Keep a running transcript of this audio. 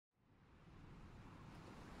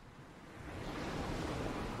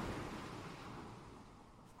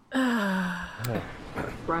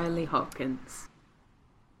Riley Hopkins.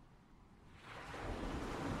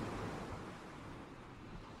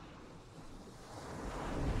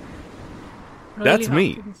 That's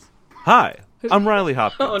me. Hi, I'm Riley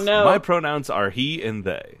Hopkins. Oh, no. My pronouns are he and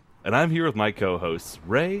they. And I'm here with my co-hosts,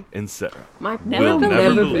 Ray and Sarah. We'll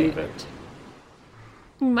never believe it.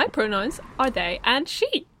 My pronouns are they and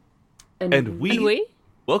she. And we?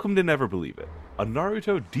 Welcome to Never Believe It, a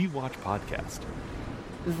Naruto D-Watch podcast.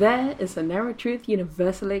 There is a narrow truth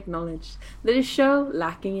universally acknowledged that a show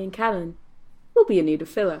lacking in canon will be in need of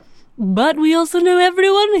filler. But we also know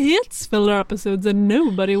everyone hates filler episodes and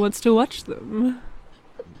nobody wants to watch them.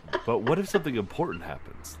 But what if something important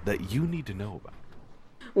happens that you need to know about?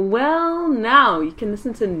 Well, now you can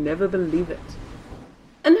listen to Never Believe It,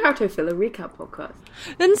 a Naruto filler recap podcast.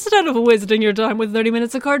 Instead of wasting your time with 30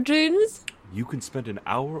 minutes of cartoons, You can spend an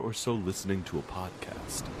hour or so listening to a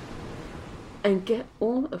podcast. And get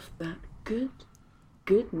all of that good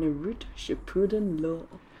Naruto Shippuden lore.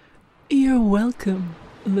 you're welcome,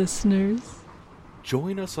 listeners.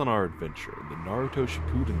 Join us on our adventure in the Naruto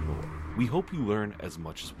Shippuden lore. We hope you learn as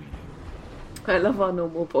much as we do. I love our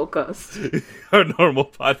normal podcast. Our normal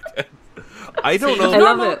podcast. I don't know. I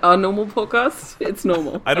love it. Our normal podcast, it's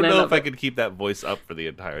normal. I don't and know love if I it. could keep that voice up for the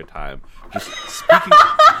entire time. Just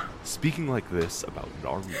speaking like this about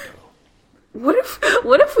Naruto. What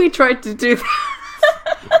if we tried to do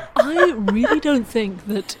that? I really don't think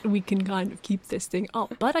that we can kind of keep this thing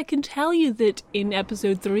up, but I can tell you that in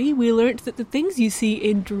episode 3 we learned that the things you see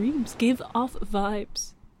in dreams give off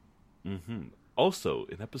vibes. Mm-hmm. Also,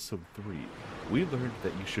 in episode 3, we learned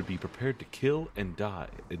that you should be prepared to kill and die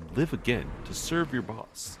and live again to serve your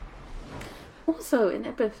boss. Also, in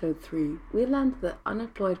episode 3, we learned that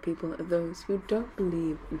unemployed people are those who don't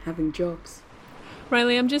believe in having jobs.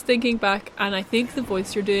 Riley, I'm just thinking back, and I think the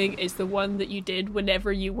voice you're doing is the one that you did whenever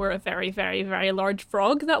you were a very, very, very large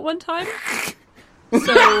frog that one time.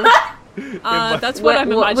 So, that's what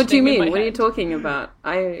I'm imagining. What do you in mean? my What are you head. talking about?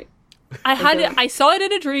 I had it. I saw it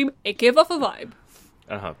in a dream. It gave off a vibe.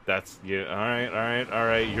 That's yeah. All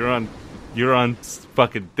right. You're on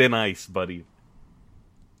fucking thin ice, buddy.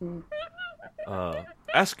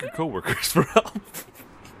 Ask your coworkers for help.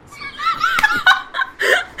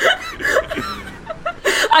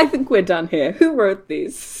 I think we're done here. Who wrote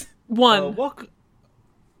these? One. Welcome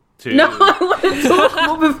to. No, I want to talk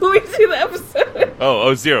more before we do the episode.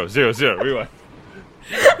 Oh, 0, 0, 0. Rewind.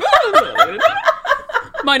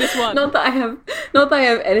 -1. Not that I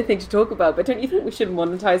have anything to talk about, but don't you think we should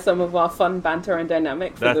monetize some of our fun banter and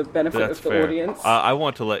dynamic for the benefit That's of the fair. audience? I'm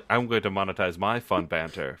going to monetize my fun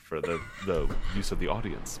banter for the use of the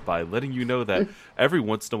audience by letting you know that every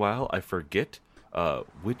once in a while I forget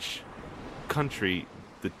which country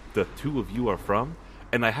the two of you are from,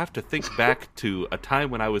 and I have to think back to a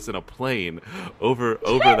time when I was in a plane over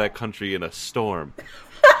that country in a storm,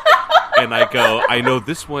 and I go, I know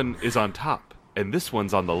this one is on top and this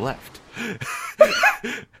one's on the left.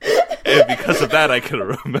 And because of that I can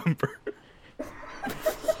remember.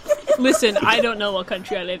 Listen, I don't know what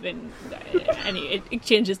country I live in. It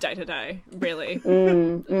changes day to day, really.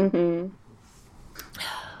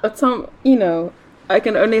 But I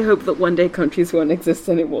can only hope that one day countries won't exist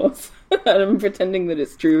anymore. And I'm pretending that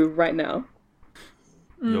it's true right now.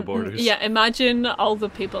 No borders. Yeah, imagine all the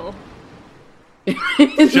people.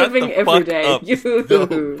 Shut Living the every fuck day. up.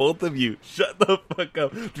 No, both of you, shut the fuck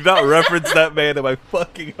up. Do not reference that man in my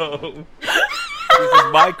fucking home. This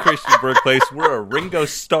is my Christian workplace. We're a Ringo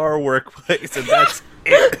Starr workplace, and that's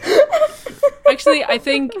it. Actually, I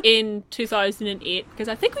think in 2008, because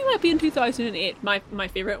I think we might be in 2008, my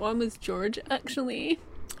favorite one was George, actually.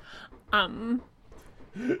 In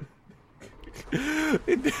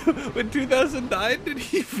 2009, did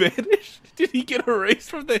he vanish? Did he get erased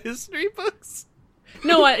from the history books?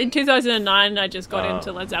 No, in 2009, I just got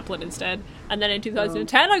into Led Zeppelin instead. And then in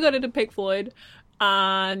 2010, I got into Pink Floyd.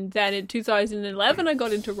 And then in 2011, I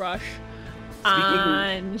got into Rush.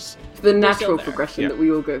 And The natural there. progression Yeah. that we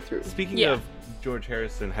all go through. Speaking Yeah. of George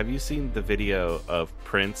Harrison, have you seen the video of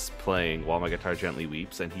Prince playing While My Guitar Gently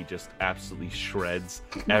Weeps, and he just absolutely shreds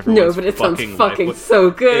everyone's No, but it sounds fucking fucking life? so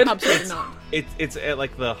good. absolutely not. It's at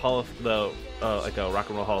like the like a Rock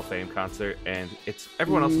and Roll Hall of Fame concert, and it's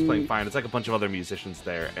everyone else is playing fine. It's like a bunch of other musicians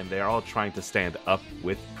there, and they're all trying to stand up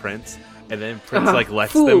with Prince. And then Prince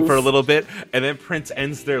lets them for a little bit, and then Prince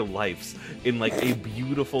ends their lives in like a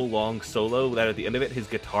beautiful long solo that at the end of it his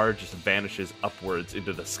guitar just vanishes upwards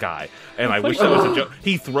into the sky. And I wish that was a joke.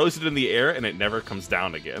 He throws it in the air and it never comes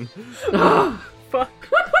down again. Fuck.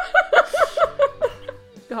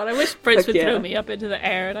 God, I wish Prince would yeah. throw me up into the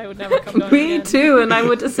air and I would never come down Me again. too, and I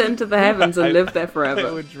would ascend to the heavens and live there I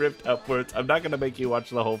forever. would drift upwards. I'm not gonna make you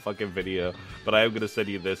watch the whole fucking video, but I am gonna send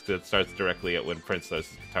you this because it starts directly at when Prince throws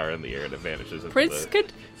his guitar in the air and it vanishes. Into Prince the...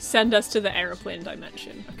 could send us to the airplane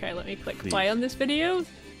dimension. Okay, let me click play on this video.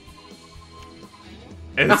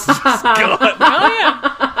 And it's just gone. Oh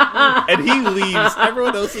yeah, And he leaves.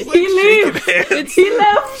 Everyone else is like He shaking leaves. hands. He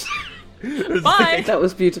left. It's bye. like, That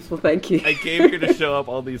was beautiful. Thank you. I came here to show up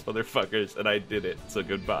all these motherfuckers, and I did it. So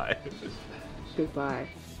goodbye. Goodbye.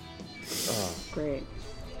 Oh. Great.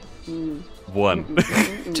 1.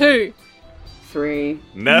 2. 3.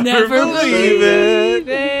 Never believe it.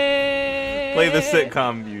 it. Play the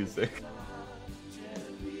sitcom music.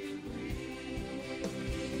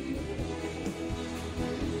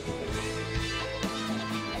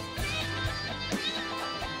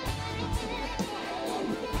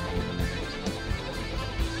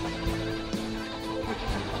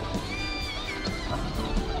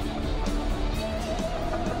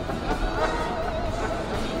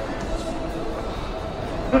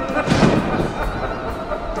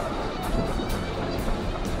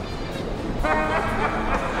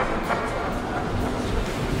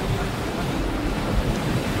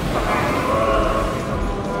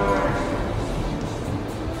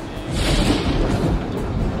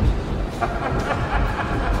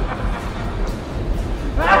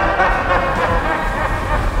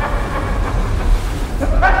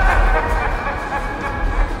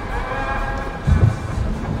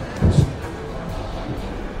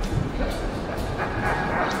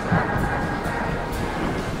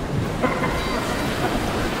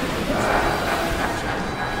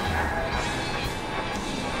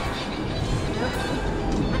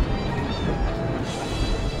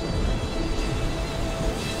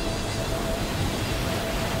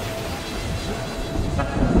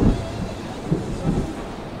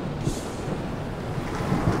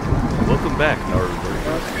 Welcome back,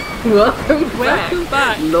 Naruto. Welcome back. Welcome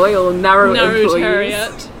back, Loyal Naru Naruto employees.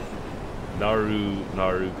 Harriet.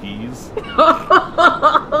 Naru peas.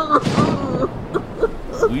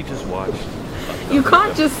 We just watched. You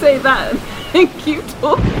can't just say that and keep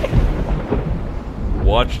talking.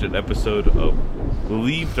 Watched an episode of.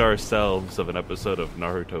 Believed ourselves of an episode of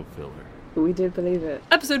Naruto filler. We did believe it.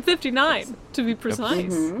 Episode 59, to be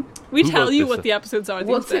precise. We Who tell wrote you this what up? the episodes are these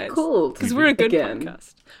What's days. it called? Because we're a good Again.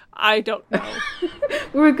 podcast. I don't know.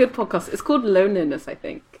 We're a good podcast. It's called Loneliness, I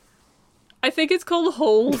think. I think it's called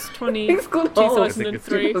Holes 20. It's called Holes. I think it's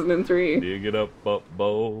 2003. 2003. Dig it up,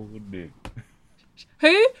 dig.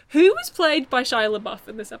 Who was played by Shia LaBeouf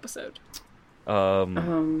in this episode?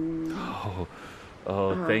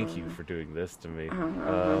 Thank you for doing this to me.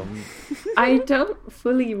 I don't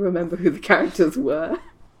fully remember who the characters were.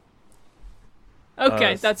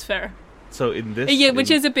 Okay, that's fair. So in this, Yeah, which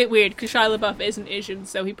is a bit weird because Shia LaBeouf isn't Asian,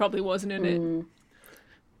 so he probably wasn't in it.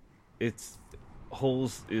 it's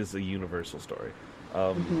Holes is a universal story.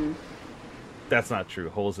 That's not true.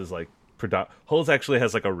 Holes is like Holes actually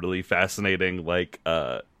has like a really fascinating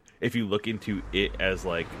if you look into it as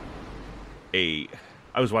like a.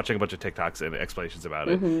 I was watching a bunch of TikToks and explanations about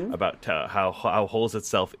it, about how Holes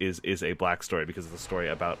itself is a black story because it's a story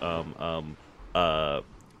about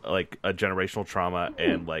like a generational trauma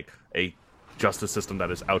and like a justice system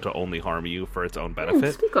that is out to only harm you for its own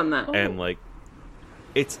benefit. Speak on that. And like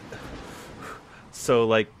it's so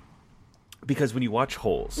like because when you watch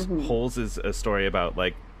Holes, Holes is a story about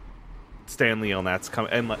like Stanley and that's come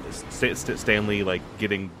and like Stanley like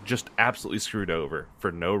getting just absolutely screwed over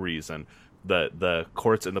for no reason. The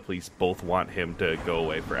courts and the police both want him to go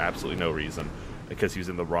away for absolutely no reason because he was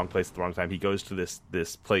in the wrong place at the wrong time. He goes to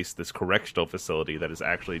this place, this correctional facility that is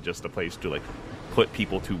actually just a place to like put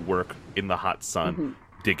people to work in the hot sun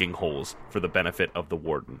digging holes for the benefit of the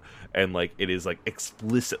warden. And like it is like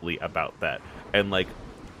explicitly about that. And like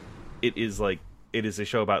it is a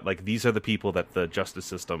show about like these are the people that the justice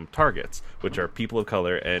system targets, which are people of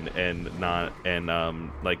color and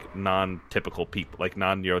like non-typical people, like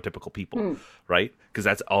non-neurotypical people, right? Because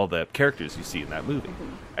that's all the characters you see in that movie,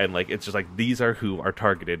 and like it's just like these are who are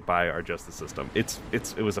targeted by our justice system. It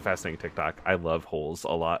was a fascinating TikTok. I love Holes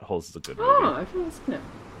a lot. Holes is a good movie. Oh, I've never seen it.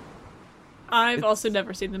 I've also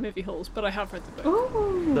never seen the movie Holes, but I have read the book.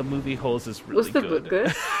 Oh. The movie Holes is really Was the good. book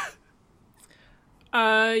good?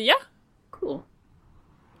 Yeah. Cool.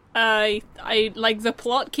 I like the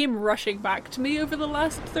plot came rushing back to me over the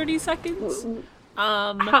last 30 seconds.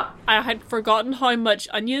 I had forgotten how much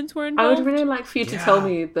onions were I involved. would really like for you to tell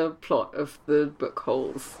me the plot of the book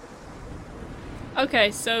Holes.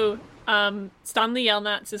 Okay, so Stanley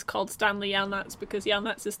Yelnats is called Stanley Yelnats because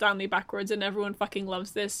Yelnats is Stanley backwards, and everyone fucking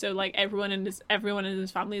loves this. So like everyone in his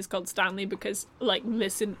family is called Stanley because like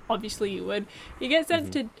listen, obviously you would. He gets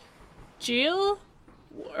sent to jail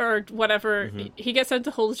or whatever. He gets sent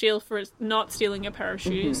to Hull's jail for not stealing a pair of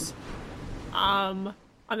shoes. And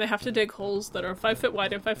they have to dig holes that are 5 foot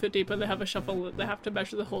wide and 5 foot deep, and they have a shovel that they have to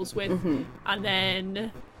measure the holes with. And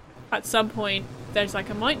then at some point there's like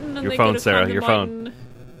a mountain, and Your they phone, go to Sarah, climb the your mountain. phone.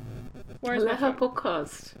 Where's my Let her phone?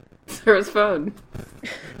 podcast. Sarah's phone.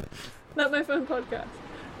 Not my phone podcast.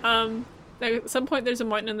 At some point there's a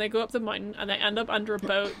mountain, and they go up the mountain, and they end up under a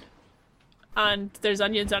boat, and there's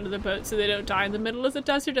onions under the boat so they don't die in the middle of the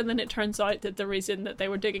desert. And then it turns out that the reason that they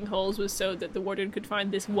were digging holes was so that the warden could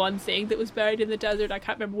find this one thing that was buried in the desert. I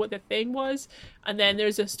can't remember what the thing was. And then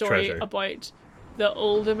there's a story Treasure. about the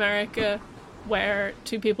old America where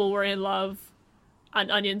two people were in love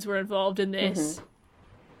and onions were involved in this.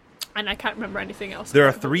 And I can't remember anything else. There are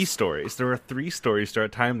about the 3 stories. There are 3 stories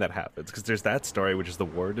throughout time that happens, because there's that story, which is the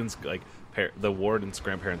warden's the warden's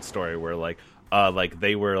grandparents' story, where like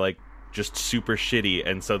they were like just super shitty,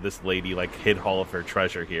 and so this lady like hid all of her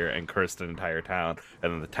treasure here and cursed an entire town,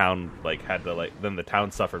 and then the town like had to then the town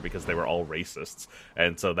suffered because they were all racists,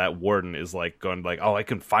 and so that warden is like going like, oh, I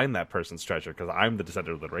can find that person's treasure because I'm the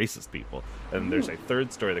descendant of the racist people. And there's a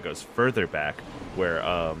 3rd story that goes further back where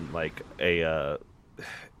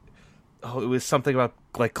it was something about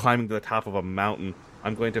like climbing to the top of a mountain.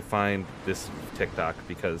 I'm going to find this TikTok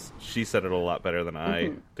because she said it a lot better than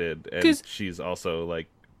I did, and she's also like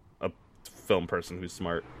a film person who's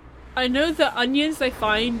smart. I know the onions they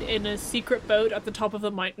find in a secret boat at the top of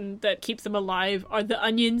the mountain that keep them alive are the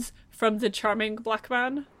onions from the charming black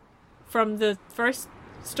man from the first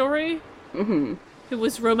story, who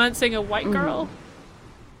was romancing a white girl.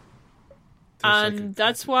 And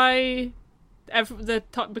that's why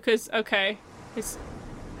because it's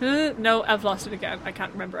no, I've lost it again. I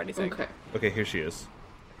can't remember anything. Okay, here she is.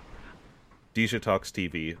 Deisha Talks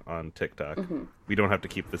TV on TikTok. We don't have to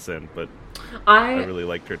keep this in, but I really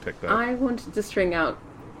liked her TikTok. I wanted to string out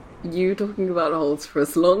you talking about holes for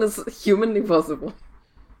as long as humanly possible.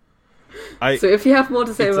 So if you have more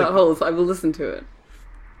to say about holes, I will listen to it.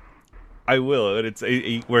 I will, and it's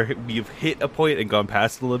where we've hit a point and gone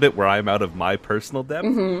past it a little bit where I'm out of my personal depth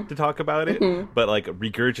to talk about it, but like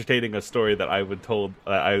regurgitating a story that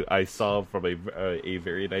I saw from a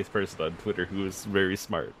very nice person on Twitter who was very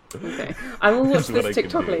smart. Okay, I will watch this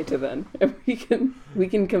TikTok later then, and we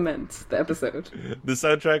can commence the episode. The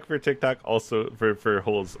soundtrack for TikTok also for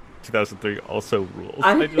Holes 2003 also rules.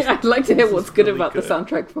 I'd like to hear what's good about the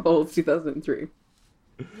soundtrack for Holes 2003.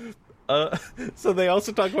 So they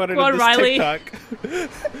also talk about it Go on, in this Riley. TikTok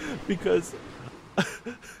because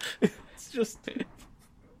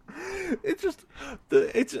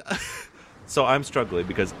so I'm struggling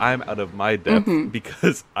because I'm out of my depth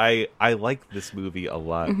because I like this movie a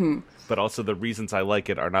lot, but also the reasons I like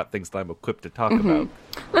it are not things that I'm equipped to talk about.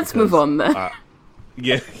 Let's move on then.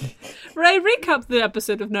 Yeah. Ray, recap the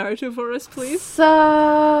episode of Naruto for us, please.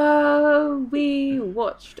 So we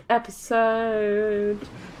watched episode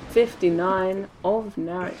 59 of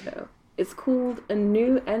Naruto. It's called A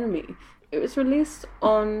New Enemy. It was released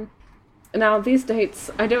on... Now, these dates,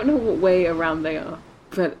 I don't know what way around they are,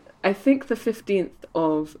 but I think the 15th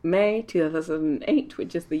of May 2008,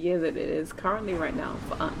 which is the year that it is currently right now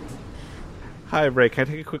for us. Hi, Ray. Can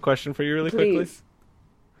I take a quick question for you really quickly? Please.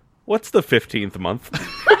 What's the 15th month?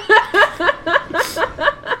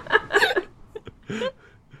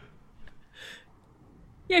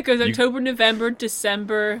 Yeah, it goes October, November,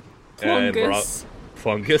 December, Plungus.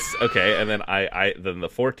 Plungus, okay, and then then the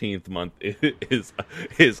 14th month is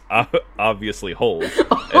obviously Holes.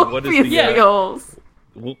 And what is the Holes.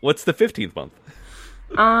 What's the 15th month?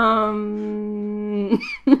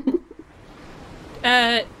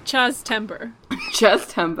 Chaz-tember.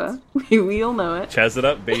 Chaz-tember. We all know it. Chaz it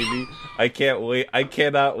up, baby. I can't wait. I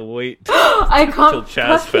cannot wait. I can't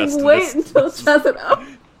Chaz fucking wait until Chaz it up.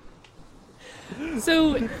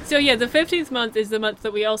 So yeah, the 15th month is the month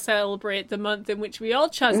that we all celebrate, the month in which we all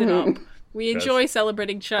Chaz it up. We enjoy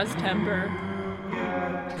celebrating Chaz-tember.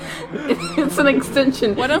 It's an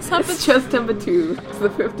extension. What else happens? It's Chaz-tember 2. It's the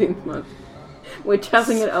 15th month. We're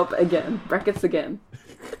Chazzing it up again. Brackets again.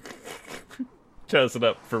 Chaz it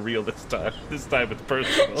up for real this time. This time it's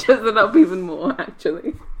personal. Chaz it up even more,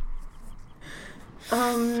 actually.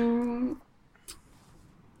 Yeah,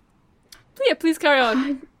 please carry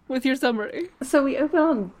on with your summary. So we open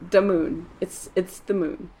on the moon. It's the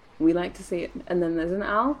moon. We like to see it. And then there's an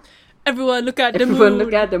owl. Everyone look at the moon. Everyone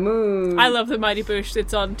look at the moon. I love the Mighty Boosh.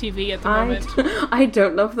 It's on TV at the moment. I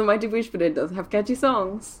don't love the Mighty Boosh, but it does have catchy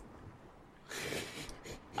songs.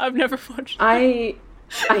 I've never watched. I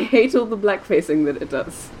hate all the blackfacing that it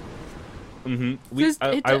does.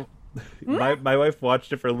 My wife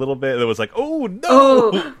watched it for a little bit and it was like, oh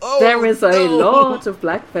no! Oh, there is a lot of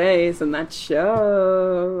blackface in that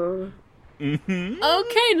show.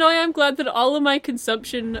 Okay, now I am glad that all of my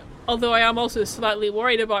consumption, although I am also slightly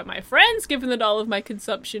worried about my friends, given that all of my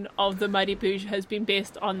consumption of the Mighty Boosh has been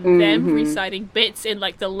based on them reciting bits in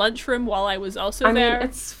like the lunchroom while I was also there. I mean,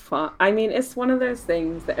 it's fun. I mean, it's one of those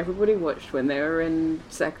things that everybody watched when they were in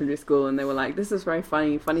secondary school and they were like, this is very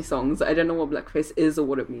funny songs. I don't know what blackface is or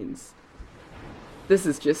what it means. This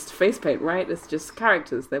is just face paint, right? It's just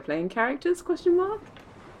characters. They're playing characters, question mark?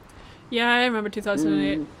 Yeah, I remember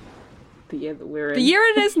 2008. The year that we're in. The year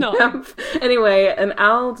it is not. Anyway, an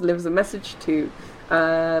owl delivers a message to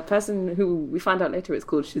a person who we find out later is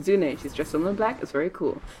called Shizune. She's dressed all in black. It's very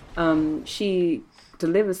cool. She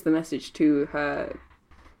delivers the message to her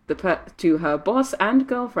boss and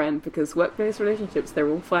girlfriend, because workplace relationships, they're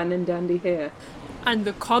all fine and dandy here. And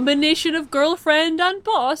the combination of girlfriend and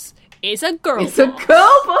boss is a girl It's a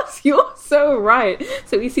girl boss! You're so right!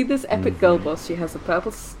 So we see this epic girl boss. She has a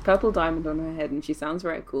purple diamond on her head and she sounds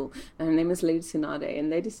very cool. And her name is Lady Tsunade. And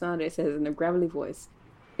Lady Tsunade says in a gravelly voice,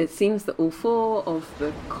 it seems that all 4 of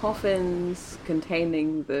the coffins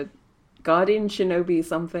containing the Guardian Shinobi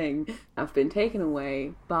something have been taken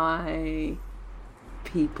away by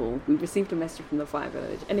people. We received a message from the Fire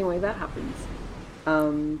Village. Anyway, that happens.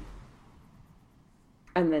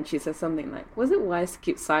 And then she says something like, was it wise to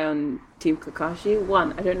keep Sai on Team Kakashi?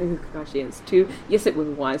 1, I don't know who Kakashi is. 2, yes it was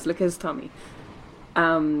wise, look at his tummy. They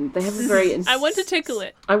have a very... I want to tickle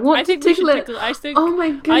it. I think tickle it. Oh my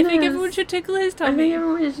goodness. I think everyone should tickle his tummy. I think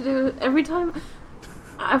everyone should do it. Every time...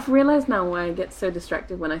 I've realised now why I get so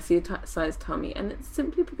distracted when I see Sai's tummy, and it's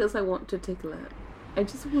simply because I want to tickle it. I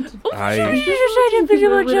just want to...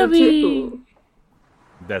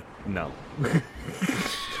 That... No.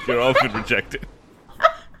 You're all been rejected.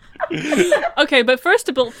 Okay, but first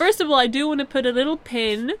of all, I do want to put a little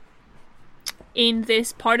pin in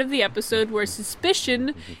this part of the episode where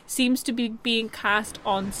suspicion seems to be being cast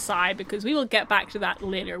on Sai, because we will get back to that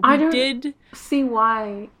later. I don't see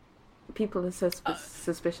why people are so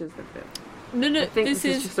suspicious of it. No, I think this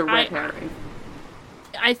is just a red herring.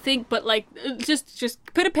 I think, but like, just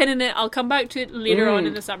put a pin in it. I'll come back to it later on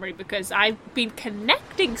in the summary, because I've been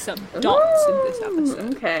connecting some dots in this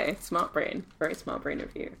episode. Okay, smart brain. Very smart brain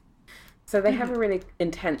of you. So they have a really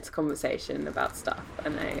intense conversation about stuff,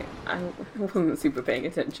 and I wasn't super paying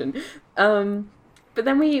attention. But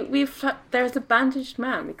then there's a bandaged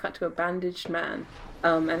man. We cut to a bandaged man,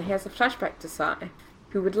 and he has a flashback to Sai,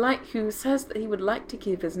 who says that he would like to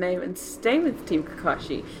keep his name and stay with Team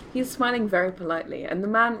Kakashi. He's smiling very politely, and the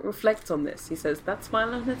man reflects on this. He says, that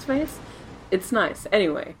smile on his face, it's nice.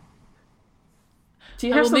 Anyway.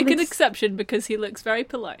 I will make an exception because he looks very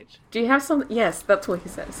polite. Do you have something... Yes, that's what he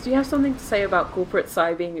says. Do you have something to say about corporate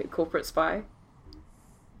Sai being a corporate spy?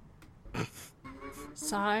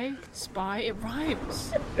 Sai, spy, it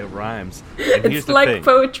rhymes. It rhymes. And it's like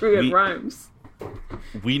poetry, it rhymes.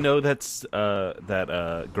 We know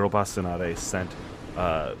that Girl Boss Tsunade sent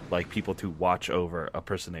like people to watch over a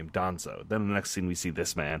person named Danzo. Then the next scene we see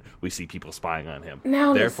this man, we see people spying on him.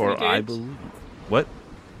 Now therefore, I believe... What?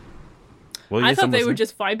 Well, I thought they were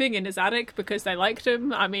just vibing in his attic because they liked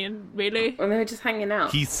him. I mean, really? Well, they were just hanging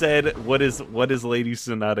out. He said, what is Lady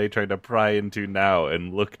Tsunade trying to pry into now?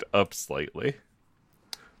 And looked up slightly.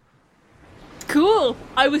 Cool!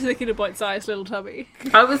 I was thinking about Sai's little tummy.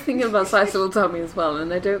 I was thinking about Sai's little tummy as well,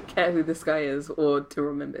 and I don't care who this guy is or to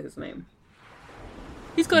remember his name.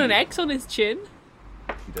 He's got an X on his chin.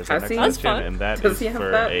 He does have an X on his chin, and that is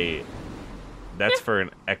for That's for an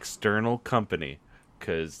external company.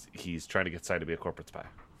 Because he's trying to get Sai to be a corporate spy.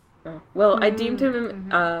 Oh. Well, I deemed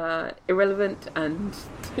him irrelevant and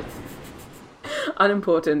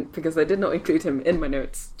unimportant because I did not include him in my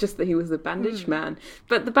notes. Just that he was a bandaged man.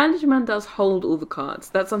 But the bandaged man does hold all the cards.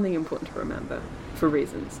 That's something important to remember for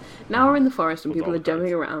reasons. Now we're in the forest and people are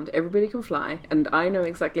jumping around. Everybody can fly. And I know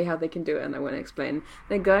exactly how they can do it, and I want to explain.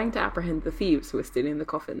 They're going to apprehend the thieves who are stealing the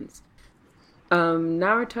coffins.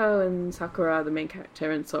 Naruto and Sakura, the main character,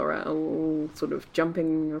 and Sora are all sort of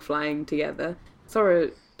jumping or flying together.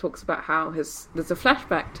 Sora talks about how there's a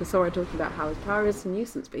flashback to Sora talking about how his power is a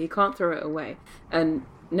nuisance, but he can't throw it away. And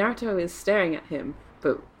Naruto is staring at him,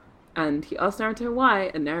 and he asks Naruto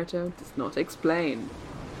why, and Naruto does not explain.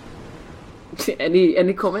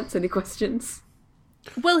 Any comments? Any questions?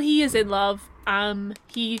 Well, he is in love.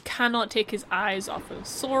 He cannot take his eyes off of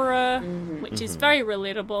Sora, which is very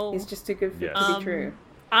relatable. He's just too good to be true.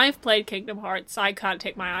 I've played Kingdom Hearts. I can't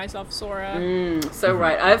take my eyes off Sora. So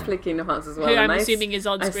right, I've played Kingdom Hearts as well. Who I'm and assuming is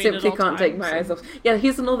on I screen at simply all can't take times, my eyes off. Yeah,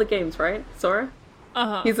 he's in all the games, right? Sora?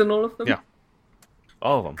 Uh-huh. He's in all of them? Yeah.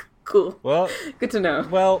 All of them. Cool. Well, Good to know.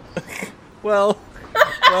 well,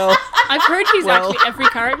 I've heard he's actually every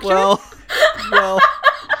character. well.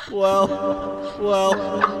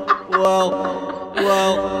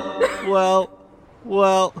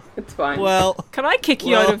 It's fine. Can I kick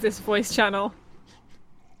you out of this voice channel?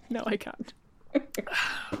 No, I can't.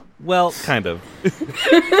 Well, kind of.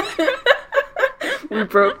 We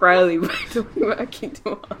broke Riley by talking about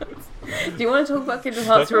Kingdom Hearts. Do you want to talk about Kingdom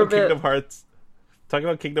Hearts for a bit? Talking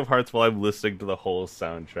about Kingdom Hearts while I'm listening to the whole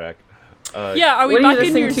soundtrack. Yeah, are we what are you back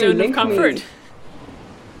in your listening to? zone of Link me. comfort?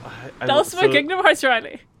 Tell us about so- Kingdom Hearts,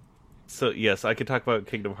 Riley. So yes, I can talk about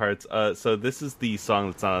Kingdom Hearts. So this is the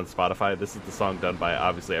song that's not on Spotify. This is the song done by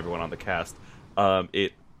obviously everyone on the cast.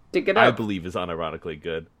 It Dig it I up. believe is unironically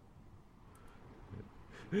good.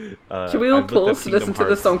 Should we all I've looked up pause to listen Kingdom to the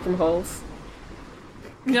Hearts. song from Holes?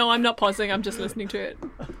 No, I'm not pausing. I'm just listening to it.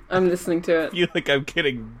 I'm listening to I it. feel like I'm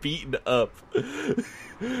getting beaten up.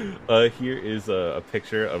 Here is a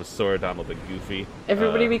picture of Sora, Donald, and Goofy.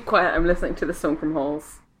 Everybody be quiet. I'm listening to the song from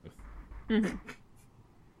Holes.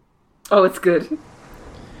 Oh, it's good.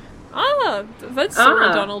 Ah, that's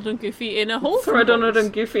Sora, Donald, and Goofy in a hole. Sora, from Donald, Holes.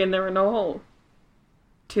 and Goofy, and they're in a hole.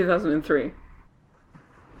 2003.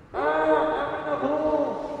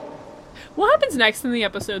 What happens next in the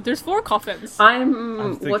episode? There's 4 coffins.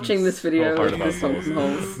 I'm thinking watching this so video hard of the about song from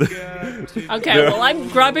Holes. Okay, well, I'm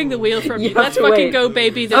grabbing the wheel from you. You have Let's to fucking wait. go,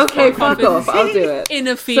 baby. There's Okay, 4 fuck coffins off. I'll do it. in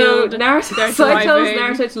a So, field. Naruto, They're so I tells driving.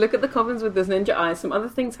 Naruto to look at the coffins with his ninja eye. Some other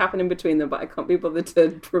things happen in between them, but I can't be bothered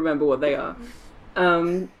to remember what they are.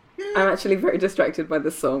 I'm actually very distracted by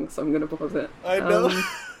this song, so I'm going to pause it. I know.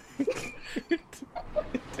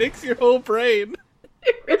 It takes your whole brain.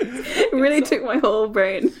 It really took my whole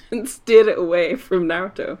brain and steered it away from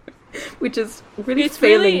Naruto, which is really It's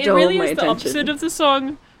failing really, to it hold really my is the attention. opposite of the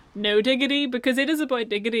song No Diggity, because it is about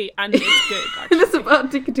diggity, and it's good, It actually. is about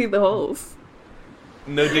Diggity the Holes.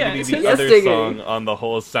 No Diggity, it's the just- other Diggity. song on the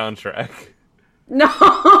whole soundtrack. No!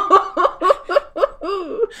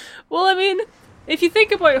 Well, I mean, if you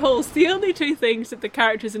think about Holes, the only 2 things that the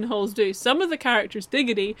characters in Holes do, some of the characters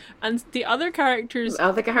diggity, and the other characters...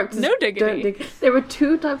 Other characters No diggity. don't dig. There are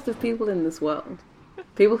 2 types of people in this world.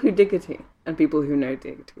 People who diggity and people who know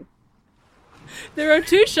diggity. There are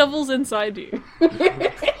 2 shovels inside you.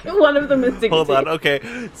 One of them is diggity. Hold on,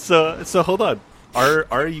 okay. So hold on.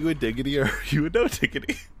 Are you a diggity or are you a no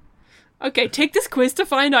diggity? Okay, take this quiz to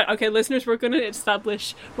find out. Okay, listeners, we're going to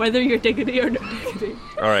establish whether you're diggity or no diggity.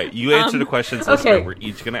 All right, you answer the questions, listener. okay. We're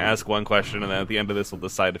each going to ask one question, and then at the end of this, we'll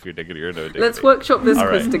decide if you're diggity or no diggity. Let's workshop this All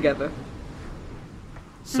quiz right. together.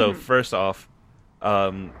 So first off,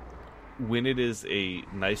 when it is a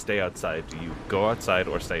nice day outside, do you go outside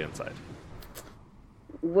or stay inside?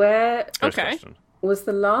 Where First Okay. question. was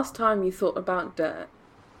the last time you thought about dirt?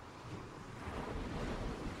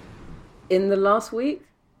 In the last week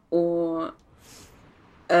or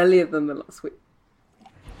earlier than the last week?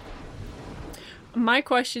 My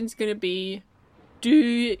question's going to be, do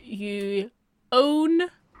you own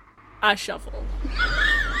a shovel?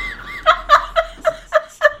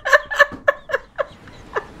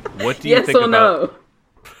 What do you Yes think or about?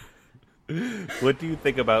 no? What do you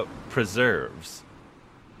think about preserves?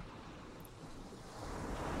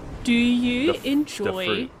 Do you The enjoy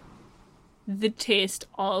fruit. the taste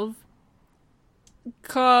of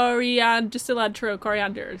coriander, cilantro,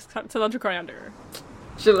 coriander?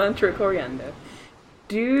 Cilantro coriander.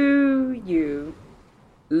 Do you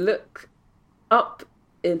look up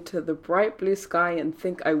into the bright blue sky and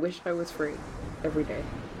think, I wish I was free every day?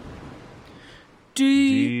 Do Do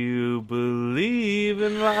you, you believe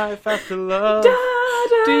in life after love?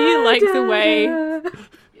 do you like the way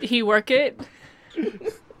he work it?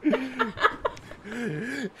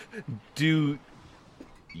 Do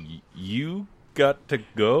you got to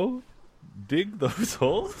go dig those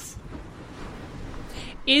holes?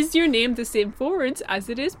 Is your name the same forwards as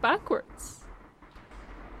it is backwards?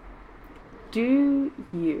 Do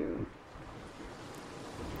you?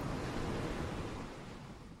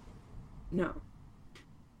 No.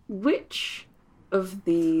 Which of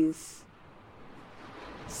these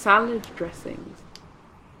salad dressings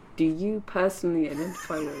do you personally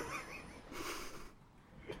identify with?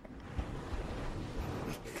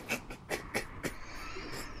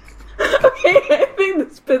 Okay, I think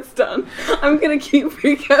this bit's done. I'm gonna keep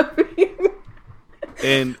recapping.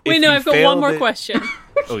 And Wait, if no, you I've got failed one more it- question.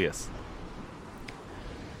 Oh yes.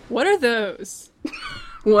 What are those?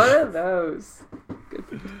 What are those?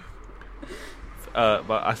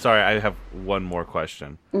 but sorry, I have one more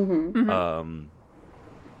question.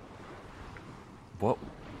 What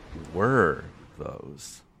were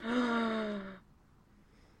those?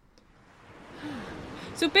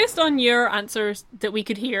 So based on your answers that we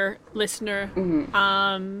could hear, listener,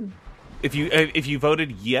 If you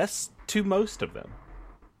voted yes to most of them,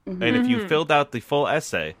 and if you filled out the full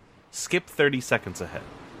essay, skip 30 seconds ahead.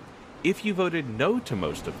 If you voted no to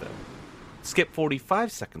most of them, skip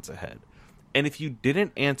 45 seconds ahead. And if you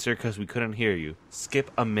didn't answer because we couldn't hear you,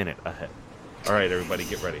 skip a minute ahead. All right, everybody,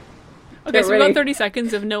 get ready. Okay, so we've got 30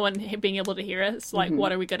 seconds of no one being able to hear us. Like,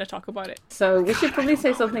 what are we going to talk about it? So we should probably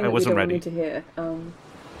say something that we don't ready. need to hear. I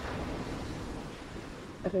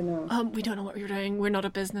don't know. We don't know what we're doing. We're not a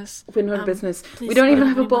business. We're not a business. please We don't even spend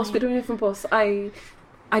have a your boss. money. We don't even have a boss. I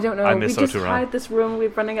don't know. I We miss just Oturan. hired this room. We're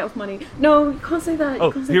running out of money. No, you can't say that. You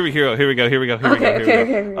Oh, can't say here we go.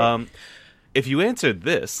 Okay. If you answered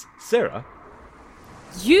this, Sarah,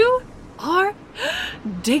 You are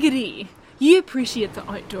diggity. You appreciate the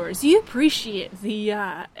outdoors. You appreciate the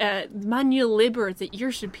manual labor that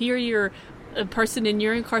your superior person in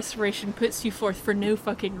your incarceration puts you forth for no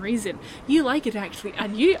fucking reason. You like it, actually,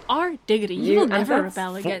 and you are diggity. You will and never that's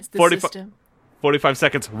rebel against the 45 system. 45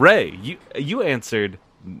 seconds. Ray, you answered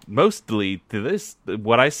mostly to this.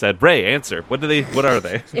 What I said. Ray, answer. What are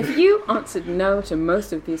they? If you answered no to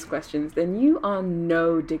most of these questions, then you are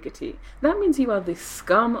no diggity. That means you are the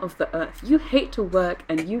scum of the earth. You hate to work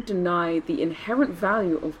and you deny the inherent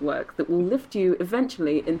value of work that will lift you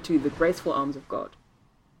eventually into the graceful arms of God.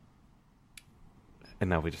 And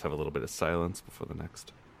now we just have a little bit of silence before the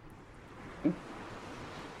next.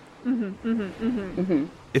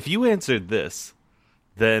 If you answered this,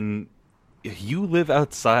 then you live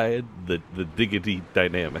outside the diggity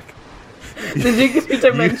dynamic. The diggity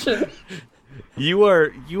dimension. You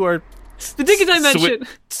are The diggity dimension.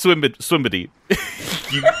 Swimmity.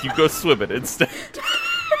 you go swimming instead.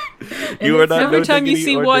 You are not Every no time you diggity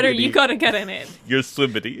see or water, diggity. you gotta get in it. You're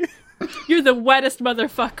swimmity. You're the wettest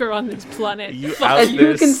motherfucker on this planet. You Fuck out And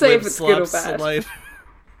there you can say if slip, it's good or slop, bad. slide.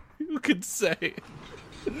 You can say.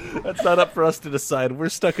 That's not up for us to decide. We're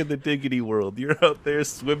stuck in the diggity world. You're out there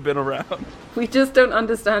swimming around. We just don't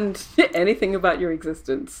understand anything about your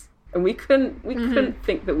existence. And we couldn't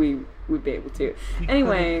think that we would be able to.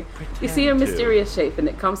 Anyway, we see a pretend to. mysterious shape and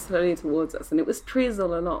it comes slowly towards us, and it was trees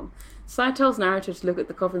all along. Sai tells Naruto to look at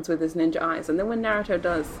the coffins with his ninja eyes, and then when Naruto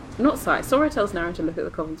does, not Sai, Sora tells Naruto to look at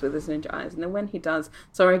the coffins with his ninja eyes, and then when he does,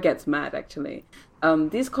 Sora gets mad actually.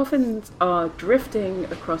 These coffins are drifting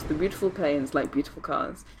across the beautiful plains like beautiful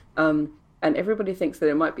cars, and everybody thinks that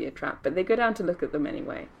it might be a trap, but they go down to look at them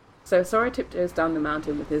anyway. So Sora tiptoes down the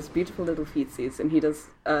mountain with his beautiful little feetsies, and he does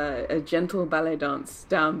a gentle ballet dance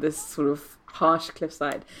down this sort of harsh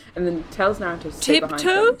cliffside, and then tells Naruto to stay behind him.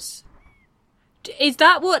 Tiptoes? Is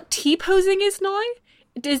that what T-posing is now?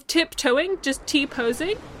 Is tiptoeing just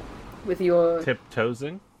T-posing? With your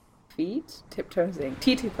Tiptoesing? feet? Tiptoesing.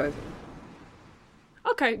 T-posing.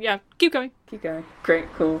 Okay, yeah, keep going. Keep going.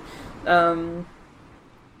 Great, cool.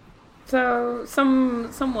 So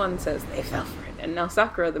someone says they fell for it, and now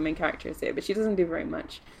Sakura, the main character, is here, but she doesn't do very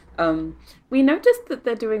much. We noticed that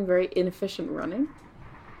they're doing very inefficient running.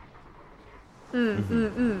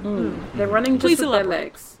 They're running just Please with their elaborate.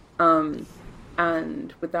 legs,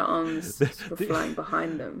 and with their arms sort of flying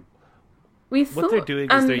behind them. We What they're doing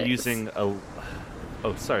is and they're using a...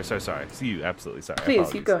 Oh, sorry. See you, absolutely sorry. Please,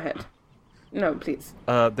 Apologies. you go ahead. No, please.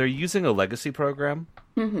 They're using a legacy program,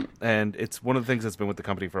 and it's one of the things that's been with the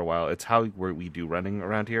company for a while. It's how we do running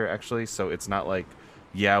around here, actually. So it's not like,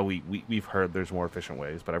 yeah, we've heard there's more efficient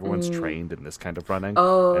ways, but everyone's trained in this kind of running.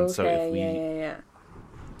 Oh, and okay, so if we, yeah.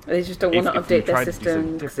 They just don't want to if we update their tried to use a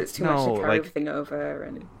system because it's too much no, to carry like- everything over.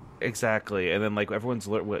 And Exactly, and then like everyone's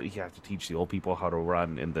you have to teach the old people how to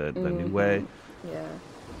run in the new way. yeah.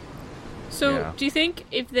 So, Yeah. do you think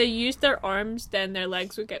if they used their arms, then their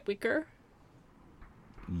legs would get weaker?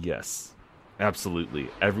 Yes, absolutely.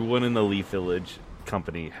 Everyone in the Leaf Village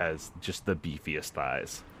company has just the beefiest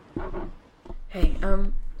thighs. Hey,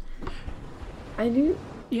 I do.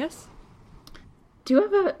 Yes. Do you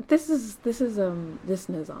ever? This is listeners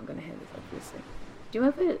aren't going to hear this, obviously. Do you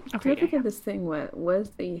ever yeah. get this thing where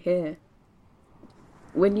words that you hear,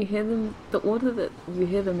 when you hear them, the order that you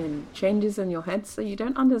hear them in changes in your head, so you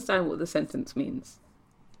don't understand what the sentence means,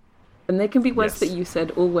 and they can be words Yes. that you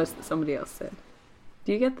said or words that somebody else said.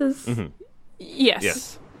 Do you get this? Yes.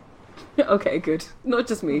 Yes. Okay, good. Not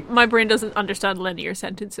just me. My brain doesn't understand linear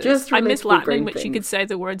sentences. Just I miss relatable Latin, brain in which you things. could say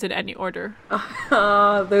the words in any order.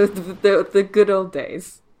 Ah, the good old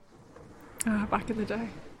days Back in the day.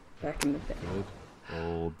 back in the day. Good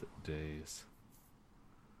old days.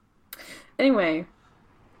 Anyway.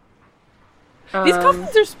 These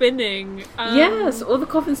coffins are spinning. Yes, all the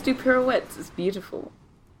coffins do pirouettes. It's beautiful.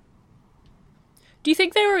 Do you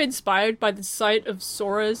think they were inspired by the sight of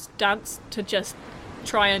Sora's dance to just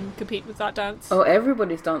try and compete with that dance? Oh,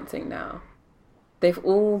 everybody's dancing now. They've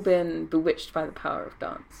all been bewitched by the power of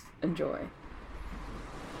dance and joy.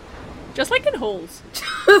 Just like in Holes.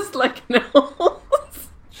 Just like in Holes.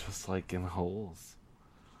 Just like in Holes.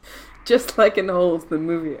 Just like in Holes, the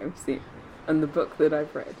movie I've seen and the book that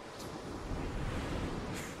I've read.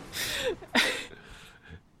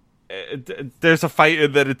 There's a fight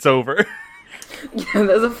and then it's over. Yeah,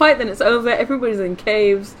 there's a fight, then it's over. Everybody's in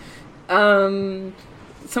caves.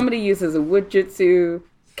 Somebody uses a wood jutsu.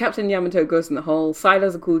 Captain Yamato goes in the hole. Sai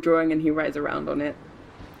does a cool drawing and he rides around on it.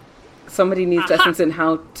 Somebody needs lessons in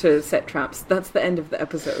how to set traps. That's the end of the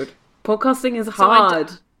episode. Podcasting is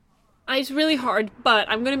hard. It's really hard, but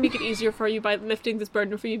I'm going to make it easier for you by lifting this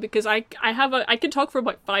burden for you because I can talk for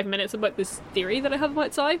about 5 minutes about this theory that I have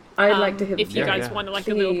about Sai. I'd like to hear if you guys want to like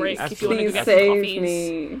please, a little break, if you want to go get some save coffees.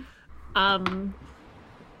 Me.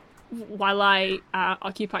 While I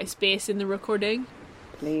occupy space in the recording.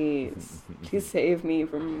 Please save me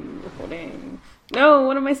from recording. No,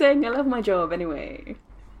 what am I saying? I love my job anyway.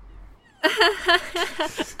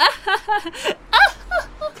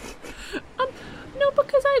 No,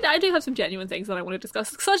 because I do have some genuine things that I want to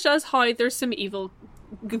discuss, such as how there's some evil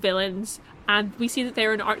villains, and we see that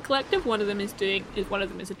they're an art collective. One of them is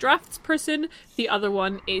a drafts person. The other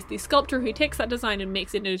one is the sculptor who takes that design and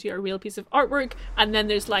makes it into a real piece of artwork. And then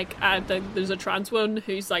there's like there's a trans one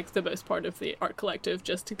who's like the most part of the art collective,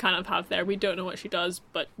 just to kind of have there. We don't know what she does,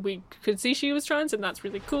 but we could see she was trans, and that's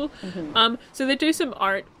really cool. Mm-hmm. So they do some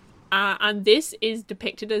art. And this is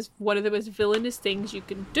depicted as one of the most villainous things you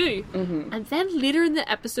can do. Mm-hmm. And then later in the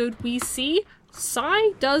episode, we see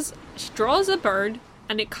Sai draws a bird,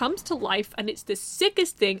 and it comes to life, and it's the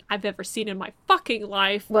sickest thing I've ever seen in my fucking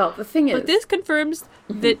life. Well, the thing is... But this confirms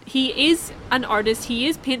that he is an artist. He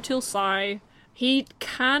is Paint Tool Sai. He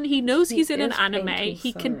knows he's in an anime.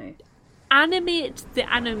 He can animate the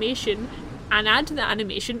animation and add to the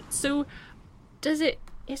animation. So,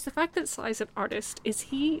 is the fact that Sai's an artist, is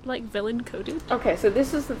he like villain coded? Okay, so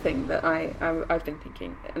this is the thing that I've been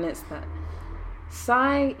thinking, and it's that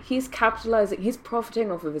Sai, he's capitalizing, he's profiting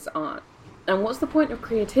off of his art. And what's the point of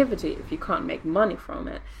creativity if you can't make money from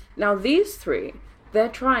it? Now these three, they're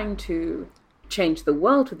trying to change the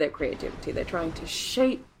world with their creativity. They're trying to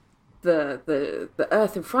shape the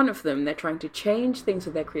earth in front of them. They're trying to change things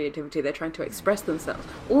with their creativity. They're trying to express themselves.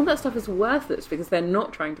 All that stuff is worthless because they're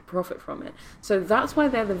not trying to profit from it. So that's why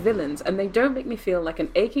they're the villains, and they don't make me feel like an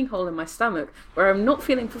aching hole in my stomach where I'm not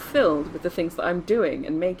feeling fulfilled with the things that I'm doing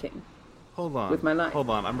and making. Hold on. With my life. Hold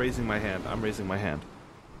on. I'm raising my hand.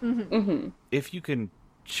 Mm-hmm. Mm-hmm. If you can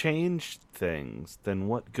change things, then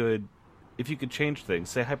what good... If you could change things,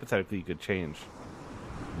 say hypothetically you could change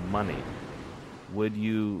money,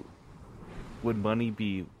 would money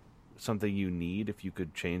be something you need if you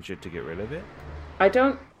could change it to get rid of it? I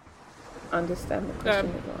don't understand the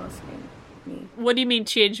question that you're asking me. What do you mean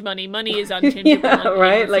change money? Money is unchangeable and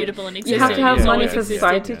right? irrefutable and You existing. have to have money for existing.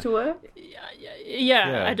 society to work?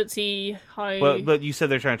 Yeah, I don't see how... But you said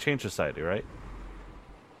they're trying to change society, right?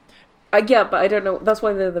 Yeah, but I don't know. That's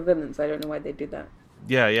why they're the villains. I don't know why they do that.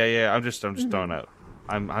 Yeah. I'm just throwing out.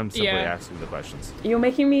 I'm simply asking the questions. You're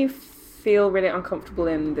making me feel really uncomfortable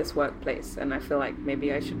in this workplace, and I feel like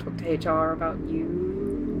maybe I should talk to HR about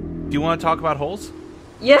you. Do you want to talk about holes?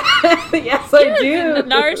 Yeah, yes, I do.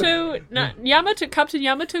 Captain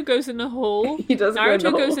Yamato goes in a hole. He does.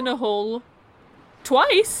 Naruto goes in a hole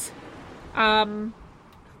twice. That's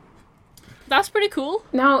pretty cool.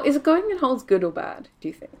 Now, is going in holes good or bad, do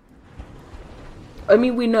you think? I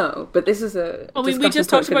mean, we know, but this is a... we just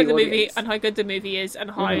talked about the movie and how good the movie is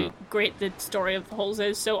and how great the story of the holes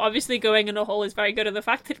is. So obviously going in a hole is very good. And the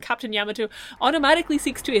fact that Captain Yamato automatically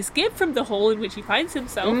seeks to escape from the hole in which he finds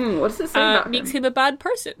himself what does it say about makes him a bad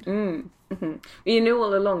person. Mm-hmm. You knew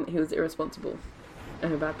all along that he was irresponsible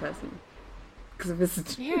and a bad person. Because of his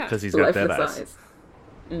he's got dead eyes.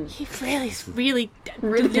 He really fucking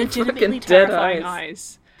legitimately dead terrifying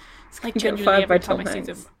eyes. It's like genuinely every time I see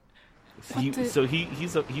them. So he's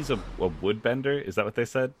a woodbender? Is that what they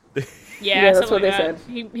said? Yeah, that's what they said.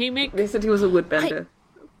 They said he was a woodbender.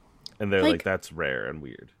 And they're like, that's rare and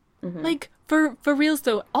weird. Mm-hmm. Like, for reals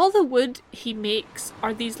though, all the wood he makes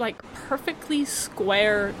are these like perfectly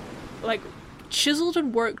square, like chiseled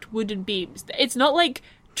and worked wooden beams. It's not like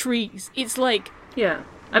trees. It's like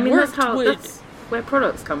I mean that's wood. That's where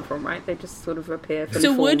products come from, right? They just sort of appear.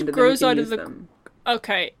 So wood grows out of the.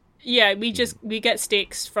 Okay. Yeah, we get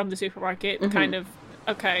steaks from the supermarket, kind of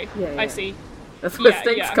Okay, Yeah, I yeah. see. That's where Yeah,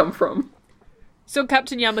 steaks yeah. come from. So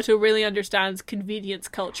Captain Yamato really understands convenience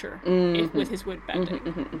culture with his wood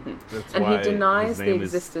bending. That's And why he denies his the name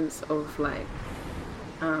is- existence of, like,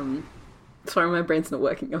 sorry, my brain's not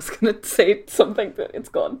working. I was gonna say something, but it's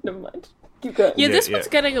gone. Never mind. Keep going. Yeah, Yeah, this yeah. one's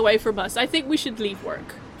getting away from us. I think we should leave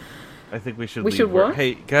work. I think we should We leave should work. what?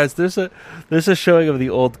 Hey guys, there's a showing of the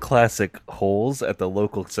old classic Holes at the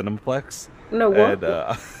local Cinemaplex. No, what?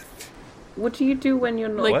 And What do you do when you're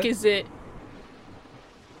not? Like, What? is it...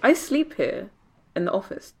 I sleep here in the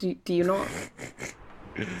office. Do you not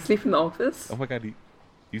sleep in the office? oh my god,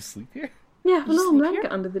 you sleep here? Yeah, I have a You little sleep blanket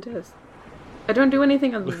here? under the desk. I don't do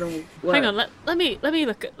anything other than work. Hang on, let me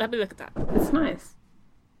look at that. It's nice.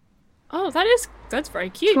 Oh, that's very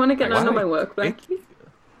Do cute. you want to get Why? under my work blanket?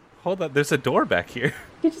 Hold on, there's a door back here.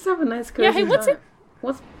 You just have a nice cozy Yeah, hey, what's night. it-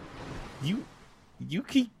 What's You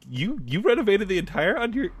renovated the entire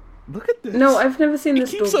on your. Look at this. No, I've never seen it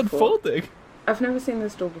this keeps door before. unfolding. I've never seen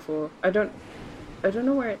this door before. I don't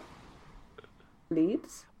know where it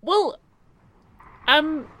leads. Well,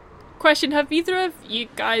 question, have either of you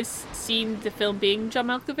guys seen the film Being John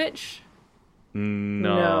Malkovich?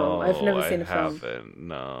 No, I've never I seen a film. haven't.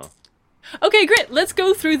 No. Okay, great. Let's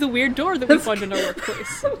go through the weird door that we found in our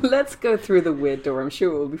workplace. Let's go through the weird door. I'm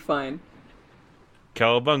sure we'll be fine.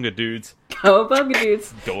 Cowabunga, dudes. Cowabunga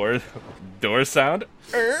dudes. Door sound.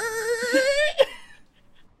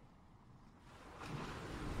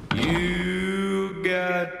 You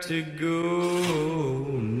got to go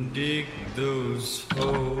and dig those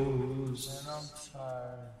holes.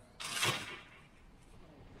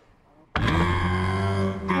 You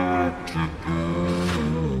got to go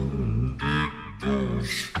and dig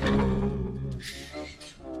those holes.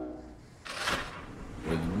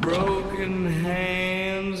 With broken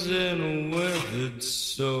hands and withered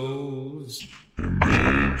souls.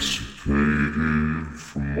 Got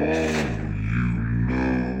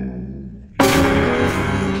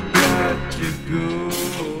to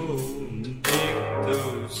go and dig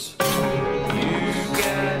those holes.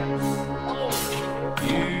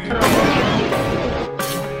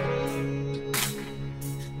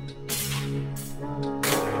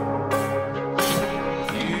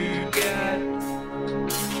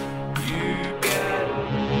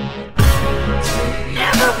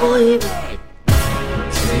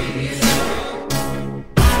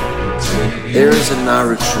 There is a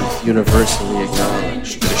Naru truth universally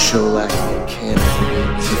acknowledged, a show lacking in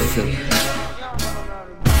canon is a filler.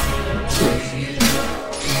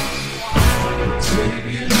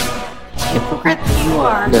 Hypocrite that you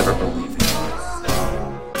are. Never believe it.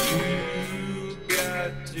 You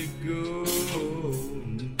got to go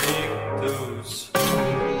and dig those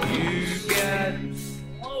holes. You got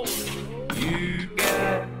You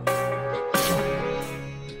got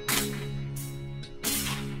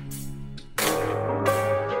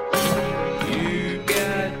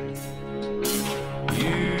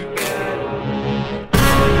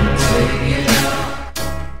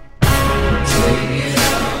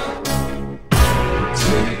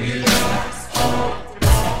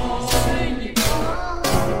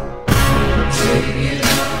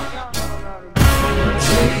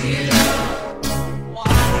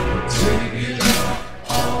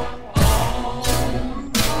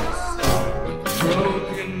broken